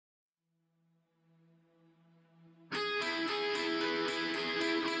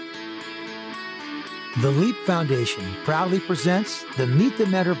The Leap Foundation proudly presents the Meet the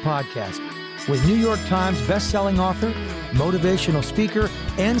Mentor podcast with New York Times best-selling author, motivational speaker,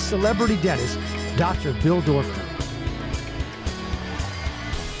 and celebrity dentist, Dr. Bill Dorfman.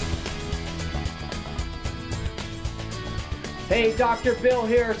 Hey, Dr. Bill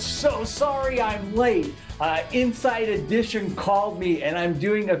here. So sorry I'm late. Inside Edition called me and I'm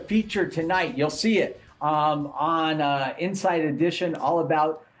doing a feature tonight. You'll see it on Inside Edition, all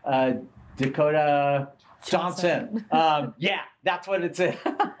about Dakota Johnson. Yeah, that's what it's.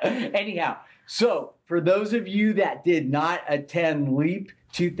 Anyhow, so for those of you that did not attend LEAP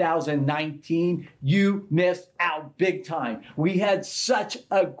 2019, you missed out big time. We had such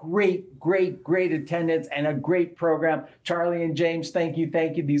a great attendance and a great program. Charlie and James, thank you.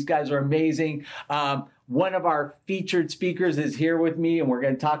 These guys are amazing. One of our featured speakers is here with me, and we're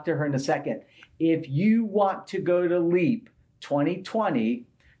going to talk to her in a second. If you want to go to LEAP 2020,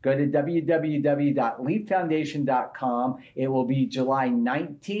 go to www.leapfoundation.com. It will be July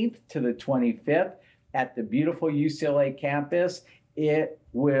 19th to the 25th at the beautiful UCLA campus. It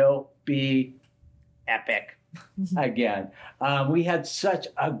will be epic again. We had such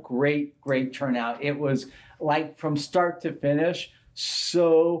a great turnout. It was like from start to finish,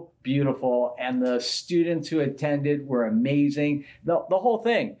 so beautiful. And the students who attended were amazing. The whole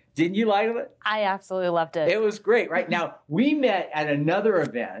thing. Didn't you like it? I absolutely loved it. It was great, right? Now, we met at another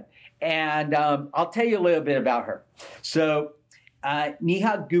event, and I'll tell you a little bit about her. So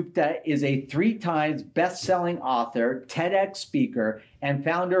Neha Gupta is a 3 times best-selling author, TEDx speaker, and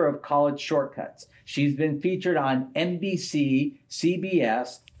founder of College Shortcuts. She's been featured on NBC,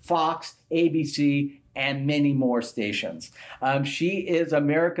 CBS, Fox, ABC, and many more stations. She is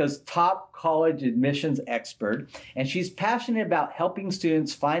America's top college admissions expert, and she's passionate about helping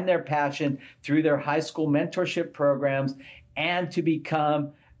students find their passion through their high school mentorship programs and to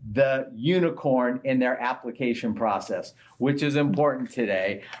become the unicorn in their application process, which is important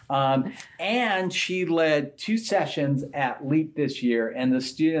today. And she led 2 sessions at LEAP this year, and the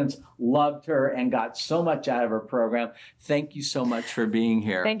students loved her and got so much out of her program. Thank you so much for being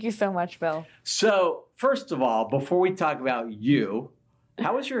here. Thank you so much, Bill. So, first of all, before we talk about you,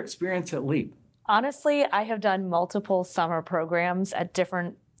 how was your experience at LEAP? Honestly, I have done multiple summer programs at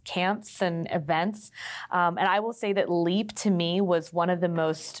different camps and events. And I will say that LEAP to me was one of the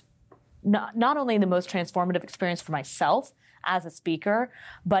most, not only the most transformative experience for myself as a speaker,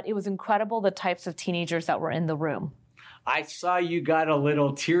 but it was incredible the types of teenagers that were in the room. I saw you got a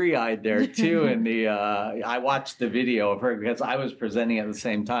little teary-eyed there too in the, I watched the video of her because I was presenting at the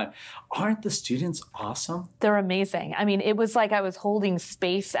same time. Aren't the students awesome? They're amazing. I mean, it was like I was holding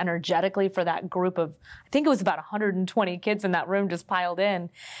space energetically for that group of, I think it was about 120 kids in that room just piled in,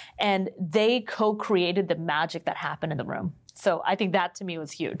 and they co-created the magic that happened in the room. So I think that to me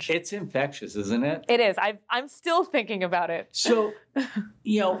was huge. It's infectious, isn't it? It is. I'm still thinking about it. So,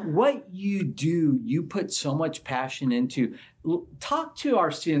 what you do, you put so much passion into. Talk to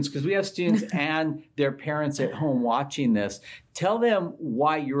our students, because we have students and their parents at home watching this. Tell them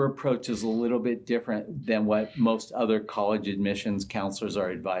why your approach is a little bit different than what most other college admissions counselors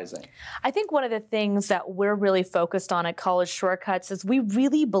are advising. I think one of the things that we're really focused on at College Shortcuts is we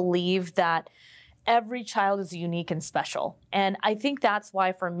really believe that every child is unique and special. And I think that's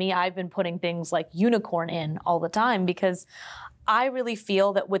why, for me, I've been putting things like unicorn in all the time, because I really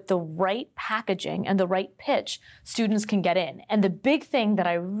feel that with the right packaging and the right pitch, students can get in. And the big thing that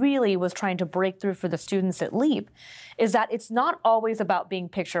I really was trying to break through for the students at LEAP is that it's not always about being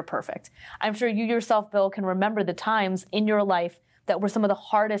picture perfect. I'm sure you yourself, Bill, can remember the times in your life that were some of the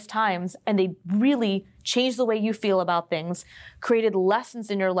hardest times, and they really changed the way you feel about things, created lessons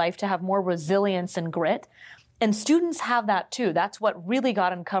in your life to have more resilience and grit. And students have that too. That's what really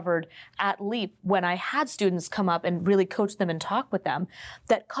got uncovered at LEAP when I had students come up and really coach them and talk with them,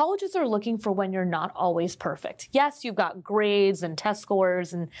 that colleges are looking for when you're not always perfect. Yes, you've got grades and test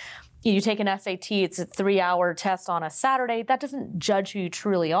scores, and you take an SAT, it's a 3-hour test on a Saturday. That doesn't judge who you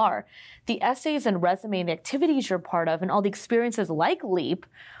truly are. The essays and resume and the activities you're part of and all the experiences like LEAP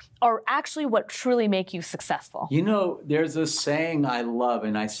are actually what truly make you successful. There's a saying I love,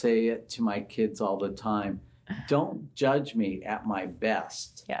 and I say it to my kids all the time. Don't judge me at my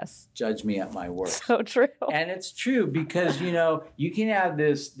best. Yes. Judge me at my worst. So true. And it's true because, you can have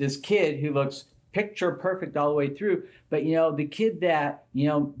this kid who looks picture perfect all the way through, but, the kid that,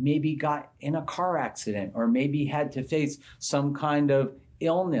 maybe got in a car accident or maybe had to face some kind of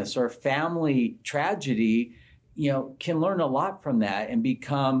illness or family tragedy, can learn a lot from that and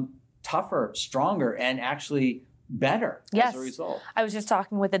become tougher, stronger, and actually better yes. as a result. I was just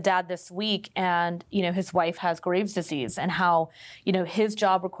talking with a dad this week, and, his wife has Graves' disease, and how, his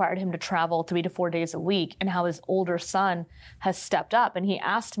job required him to travel 3 to 4 days a week, and how his older son has stepped up. And he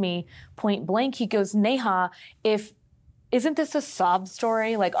asked me point blank, he goes, Neha, isn't this a sob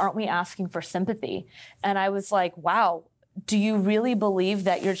story? Like, aren't we asking for sympathy? And I was like, wow, do you really believe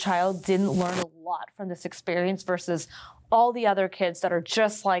that your child didn't learn a lot from this experience versus all the other kids that are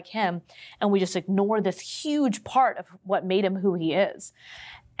just like him, and we just ignore this huge part of what made him who he is?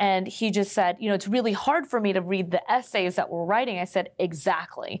 And he just said, it's really hard for me to read the essays that we're writing. I said,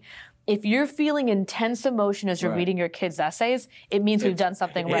 exactly. If you're feeling intense emotion as you're reading your kids' essays, it means we've done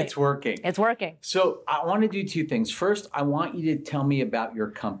something right. It's working. It's working. So I want to do 2 things. First, I want you to tell me about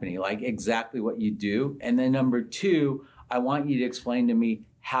your company, like exactly what you do. And then number 2, I want you to explain to me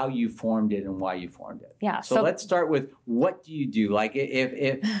how you formed it and why you formed it. Yeah. So let's start with, what do you do? Like,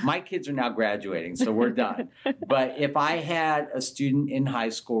 if my kids are now graduating, so we're done. But if I had a student in high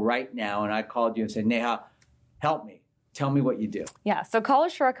school right now and I called you and said, Neha, help me. Tell me what you do. Yeah, so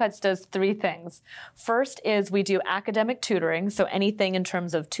College Shortcuts does 3 things. First is we do academic tutoring, so anything in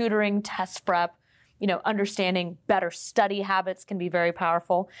terms of tutoring, test prep, understanding better study habits can be very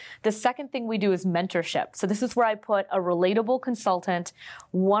powerful. The second thing we do is mentorship. So this is where I put a relatable consultant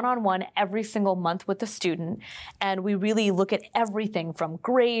one-on-one every single month with the student. And we really look at everything from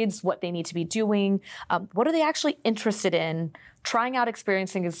grades, what they need to be doing, what are they actually interested in, trying out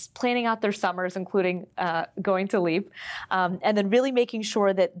experiences, planning out their summers, including going to LEAP, and then really making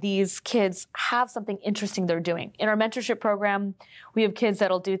sure that these kids have something interesting they're doing. In our mentorship program, we have kids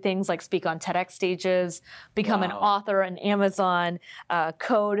that'll do things like speak on TEDx stages, become an author on Amazon,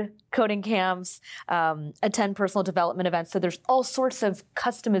 coding camps, attend personal development events. So there's all sorts of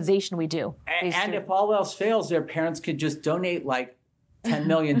customization we do. And if all else fails, their parents could just donate like $10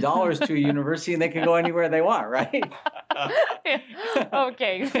 million to a university and they can go anywhere they want, right?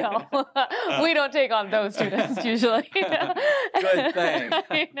 Okay, so we don't take on those students usually. Good thing.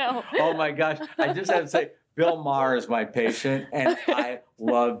 I know. Oh my gosh. I just have to say, Bill Maher is my patient, and I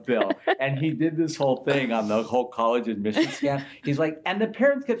love Bill. And he did this whole thing on the whole college admission scam. He's like, and the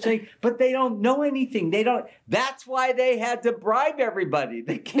parents kept saying, but they don't know anything. That's why they had to bribe everybody.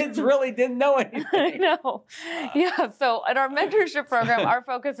 The kids really didn't know anything. I know. Yeah, so in our mentorship program, our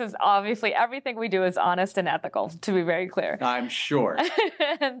focus is obviously everything we do is honest and ethical, to be very clear. I'm sure.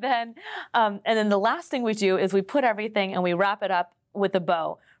 And then the last thing we do is we put everything and we wrap it up with a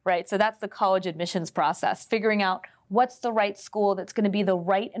bow. Right. So that's the college admissions process, figuring out what's the right school that's going to be the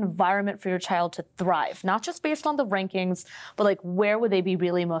right environment for your child to thrive, not just based on the rankings, but like where would they be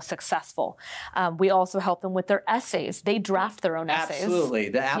really most successful? We also help them with their essays. They draft their own essays. Absolutely.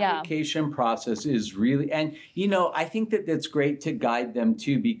 The application process is really, and, I think that that's great to guide them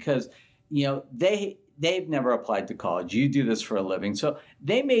too, because, they've never applied to college. You do this for a living. So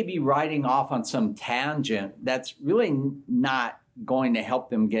they may be riding off on some tangent that's really not going to help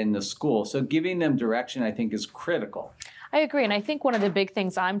them get into school. So giving them direction, I think, is critical. I agree. And I think one of the big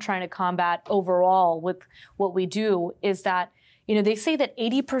things I'm trying to combat overall with what we do is that, they say that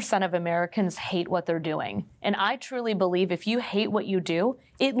 80% of Americans hate what they're doing. And I truly believe if you hate what you do,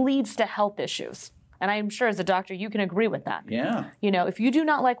 it leads to health issues. And I'm sure as a doctor, you can agree with that. Yeah. If you do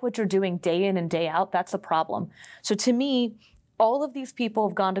not like what you're doing day in and day out, that's a problem. So to me, all of these people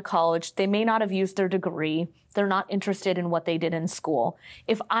have gone to college. They may not have used their degree. They're not interested in what they did in school.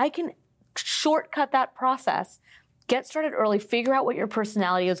 If I can shortcut that process, get started early, figure out what your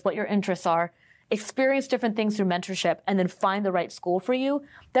personality is, what your interests are, experience different things through mentorship, and then find the right school for you,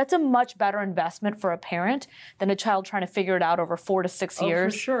 that's a much better investment for a parent than a child trying to figure it out over 4 to 6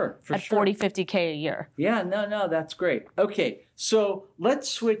 years. For sure. At 40, 50K a year. Yeah, no, that's great. Okay, so let's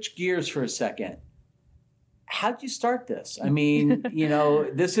switch gears for a second. How'd you start this? I mean,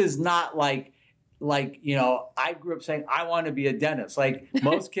 this is not like, I grew up saying, I want to be a dentist. Like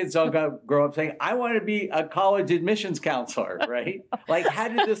most kids don't grow up saying, I want to be a college admissions counselor, right? Like, how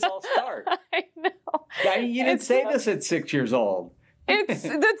did this all start? I know. I mean, you didn't say this at 6 years old.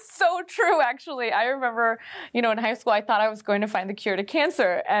 That's so true, actually. I remember, in high school, I thought I was going to find the cure to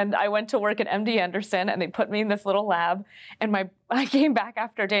cancer. And I went to work at MD Anderson and they put me in this little lab. And I came back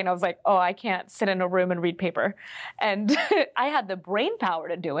after a day and I was like, oh, I can't sit in a room and read paper. And I had the brain power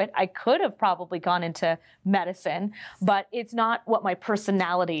to do it. I could have probably gone into medicine, but it's not what my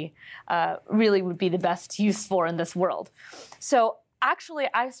personality really would be the best use for in this world. So Actually,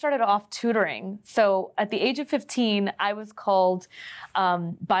 I started off tutoring. So at the age of 15, I was called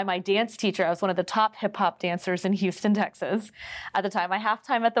by my dance teacher. I was one of the top hip hop dancers in Houston, Texas. At the time, I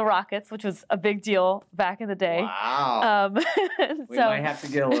halftime at the Rockets, which was a big deal back in the day. Wow. We might have to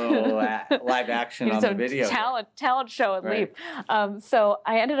get a little live action on the video. Talent show at Leap. So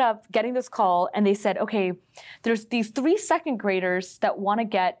I ended up getting this call, and they said, okay, there's these 3 second graders that want to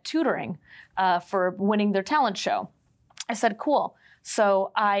get tutoring for winning their talent show. I said, cool.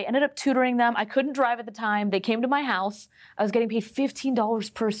 So I ended up tutoring them. I couldn't drive at the time. They came to my house. I was getting paid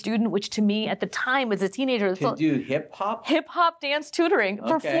 $15 per student, which to me at the time as a teenager. To do hip hop dance tutoring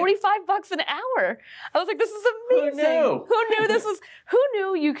for $45 an hour. I was like, this is amazing. Who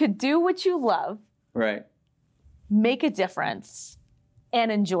knew you could do what you love, right? Make a difference,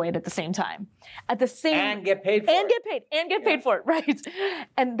 and enjoy it at the same time. And get paid for it. And get paid for it, right?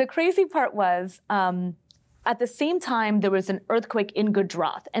 And the crazy part was, at the same time, there was an earthquake in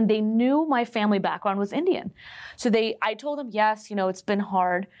Gujarat, and they knew my family background was Indian. So I told them, yes, it's been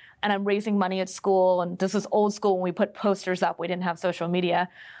hard, and I'm raising money at school, and this was old school when we put posters up. We didn't have social media.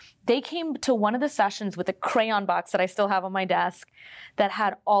 They came to one of the sessions with a crayon box that I still have on my desk that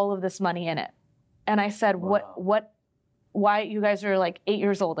had all of this money in it. And I said, wow. Why you guys are like 8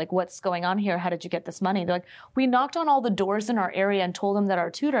 years old? Like, what's going on here? How did you get this money? They're like, we knocked on all the doors in our area and told them that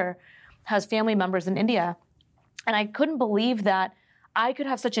our tutor has family members in India. And I couldn't believe that I could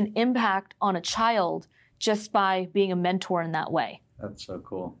have such an impact on a child just by being a mentor in that way. That's so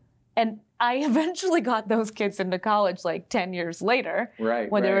cool. And I eventually got those kids into college like 10 years later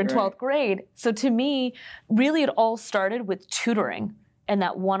when they were in 12th grade. So to me, really it all started with tutoring and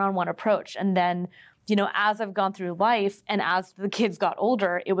that one-on-one approach. And then, as I've gone through life and as the kids got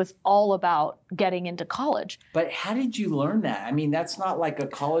older, it was all about getting into college. But how did you learn that? I mean, that's not like a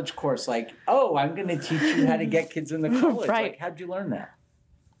college course like, oh, I'm going to teach you how to get kids into college. Right. Like, how'd you learn that?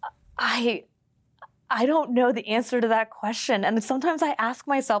 I don't know the answer to that question. And sometimes I ask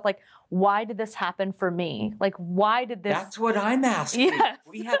myself, like, why did this happen for me? Like, why did this? That's what I'm asking. Yes.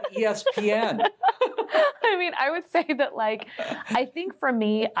 We have ESPN. I mean, I would say that, like, I think for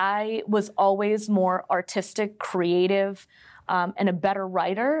me, I was always more artistic, creative, and a better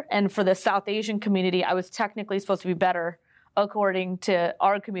writer. And for the South Asian community, I was technically supposed to be better, according to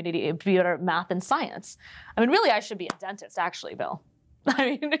our community, be better at math and science. I mean, really, I should be a dentist, actually, Bill.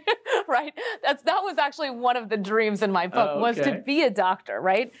 I mean, right? That was actually one of the dreams in my book, was to be a doctor,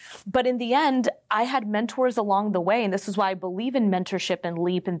 right? But in the end, I had mentors along the way. And this is why I believe in mentorship and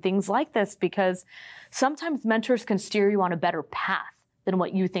LEAP and things like this, because sometimes mentors can steer you on a better path than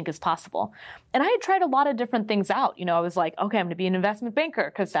what you think is possible. And I had tried a lot of different things out. I was like, okay, I'm going to be an investment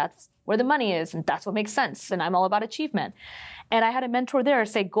banker because that's where the money is and that's what makes sense. And I'm all about achievement. And I had a mentor there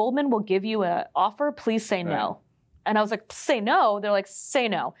say, Goldman will give you an offer. Please say no. And I was like, say no? They're like, say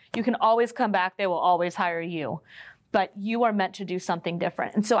no. You can always come back. They will always hire you. But you are meant to do something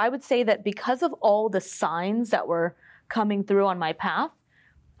different. And so I would say that because of all the signs that were coming through on my path,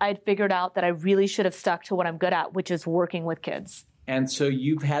 I had figured out that I really should have stuck to what I'm good at, which is working with kids. And so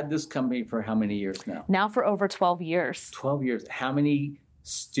you've had this company for how many years now? Now for over 12 years. 12 years. How many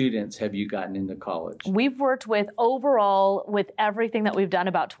students have you gotten into college? We've worked with, overall, with everything that we've done,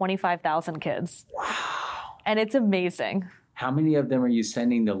 about 25,000 kids. Wow. And it's amazing. How many of them are you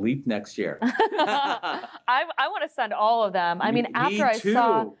sending to LEAP next year? I want to send all of them. I mean, after I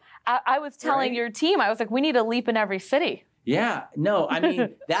saw, I was telling your team, I was like, we need a LEAP in every city. Yeah, no, I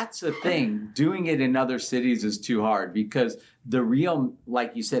mean, that's the thing. Doing it in other cities is too hard because the real,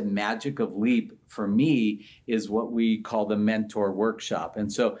 like you said, magic of LEAP for me is what we call the mentor workshop.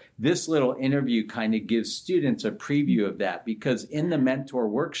 And so this little interview kind of gives students a preview of that, because in the mentor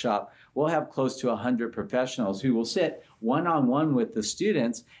workshop, we'll have close to 100 professionals who will sit one-on-one with the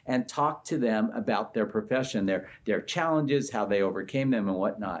students and talk to them about their profession, their challenges, how they overcame them and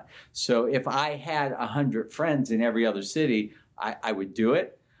whatnot. So if I had 100 friends in every other city, I would do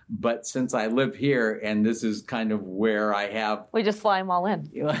it. But since I live here and this is kind of where I have... We just fly them all in.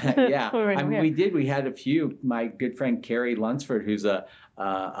 Yeah. I mean, we had a few. My good friend Carrie Lunsford, who's a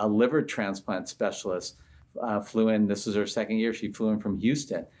liver transplant specialist, flew in. This is her second year. She flew in from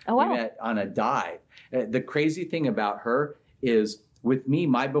Houston. Oh, wow. We met on a dive. The crazy thing about her is, with me,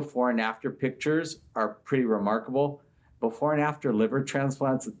 my before and after pictures are pretty remarkable. Before and after liver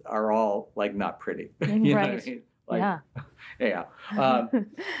transplants are all like not pretty. You know what I mean? Like, yeah.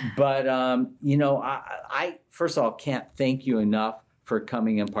 But, I first of all can't thank you enough for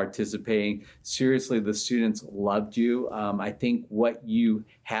coming and participating. Seriously, the students loved you. I think what you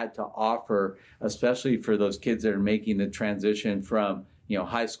had to offer, especially for those kids that are making the transition from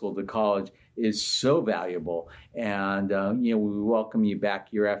high school to college, is so valuable. And, we welcome you back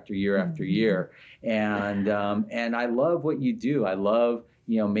year after year after year. And I love what you do. I love,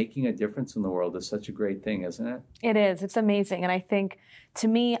 making a difference in the world is such a great thing, isn't it? It is. It's amazing. And I think, to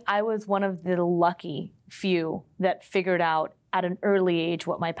me, I was one of the lucky few that figured out at an early age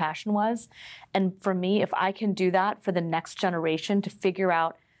what my passion was. And for me, if I can do that for the next generation to figure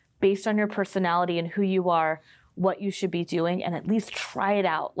out, based on your personality and who you are, what you should be doing, and at least try it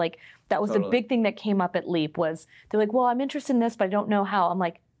out. Like, that was the big thing that came up at LEAP was they're like, well, I'm interested in this, but I don't know how. I'm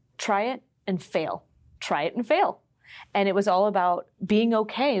like, try it and fail. Try it and fail. And it was all about being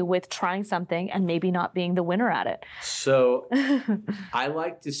okay with trying something and maybe not being the winner at it. So I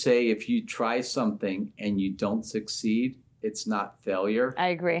like to say, if you try something and you don't succeed, it's not failure. I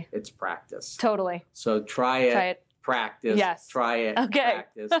agree. It's practice. Totally. So try it. Practice. Yes. Try it. Okay.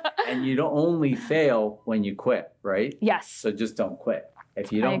 Practice. And you don't only fail when you quit, right? Yes. So just don't quit.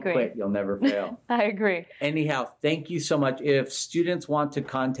 If you don't quit, you'll never fail. I agree. Anyhow, thank you so much. If students want to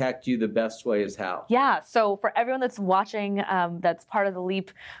contact you, the best way is how? Yeah. So for everyone that's watching, that's part of the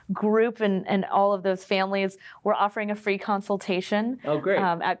LEAP group and all of those families, we're offering a free consultation. Oh, great.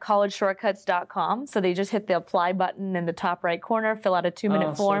 At collegeshortcuts.com. So they just hit the apply button in the top right corner, fill out a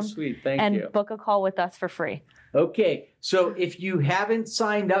 2-minute form. So sweet. Thank you. And book a call with us for free. Okay, so if you haven't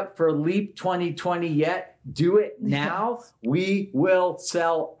signed up for LEAP 2020 yet, do it now. We will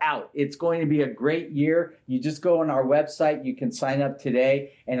sell out. It's going to be a great year. You just go on our website. You can sign up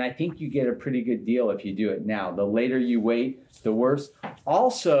today, and I think you get a pretty good deal if you do it now. The later you wait, the worse.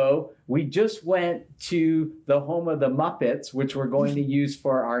 Also, we just went to the home of the Muppets, which we're going to use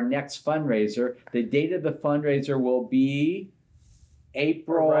for our next fundraiser. The date of the fundraiser will be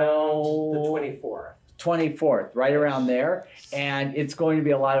April... Around the 24th, right around there. And it's going to be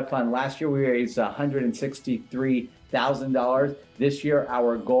a lot of fun. Last year we raised $163,000. This year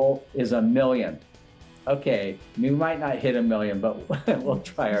our goal is $1 million. Okay, we might not hit $1 million, but we'll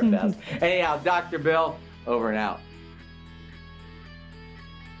try our best. Anyhow, Dr. Bill, over and out.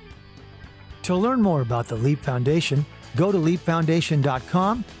 To learn more about the LEAP Foundation, go to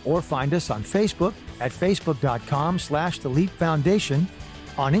leapfoundation.com or find us on Facebook at facebook.com/the LEAP Foundation,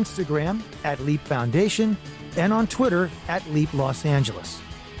 on Instagram at LEAP Foundation, and on Twitter at LEAP Los Angeles.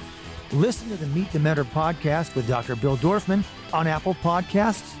 Listen to the Meet the Mentor podcast with Dr. Bill Dorfman on Apple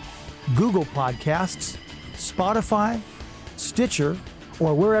Podcasts, Google Podcasts, Spotify, Stitcher,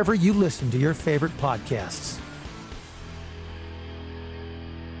 or wherever you listen to your favorite podcasts.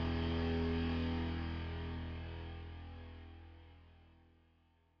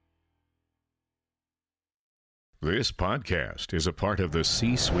 This podcast is a part of the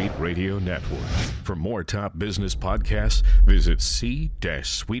C-Suite Radio Network. For more top business podcasts, visit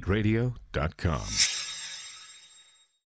c-suiteradio.com.